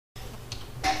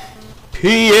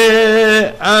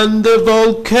Pierre and the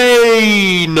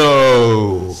Volcano.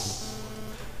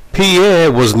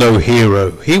 Pierre was no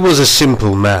hero. He was a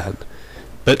simple man.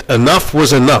 But enough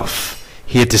was enough.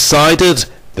 He had decided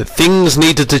that things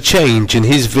needed to change in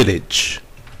his village.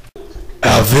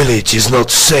 Our village is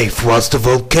not safe whilst the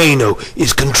volcano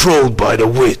is controlled by the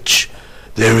witch.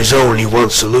 There is only one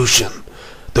solution.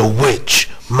 The witch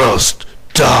must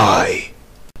die.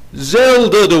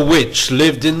 Zelda the witch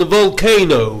lived in the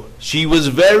volcano. She was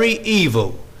very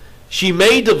evil. She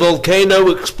made the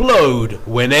volcano explode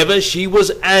whenever she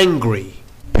was angry.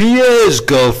 Pierre's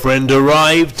girlfriend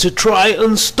arrived to try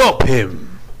and stop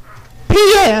him.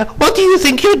 Pierre, what do you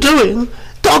think you're doing?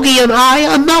 Doggy and I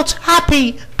are not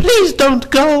happy. Please don't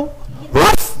go.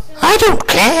 Ruff, I don't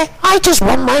care. I just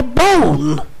want my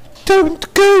bone.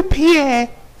 Don't go, Pierre.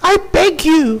 I beg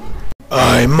you.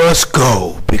 I must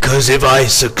go, because if I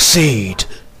succeed,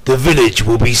 the village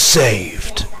will be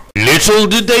saved. Little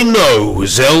did they know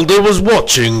Zelda was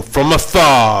watching from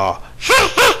afar.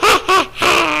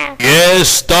 Pierre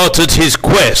started his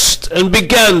quest and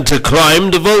began to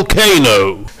climb the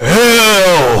volcano.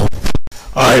 Help!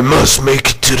 I must make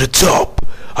it to the top.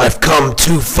 I've come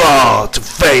too far to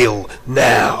fail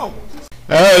now.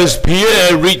 As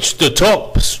Pierre reached the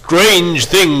top, strange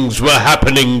things were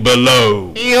happening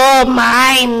below. You're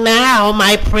mine now,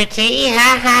 my pretty.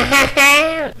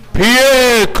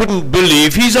 Pierre couldn't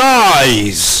believe his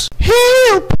eyes.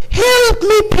 Help! Help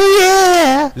me,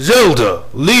 Pierre! Zelda,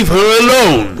 leave her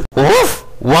alone. Oof!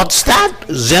 What's that?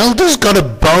 Zelda's got a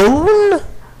bone?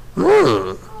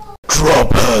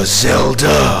 Drop her,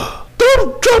 Zelda.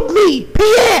 Don't drop me!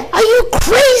 Pierre, are you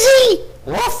crazy?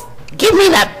 Woof! Give me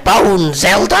that bone,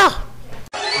 Zelda!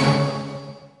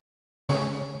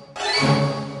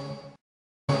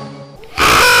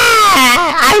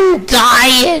 I'm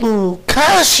dying!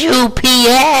 Curse you,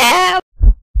 Pierre!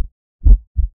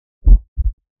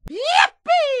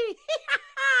 Yippee!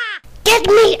 Get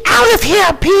me out of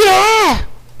here, Pierre!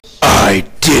 I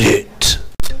did it.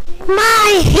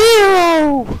 My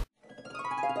hero!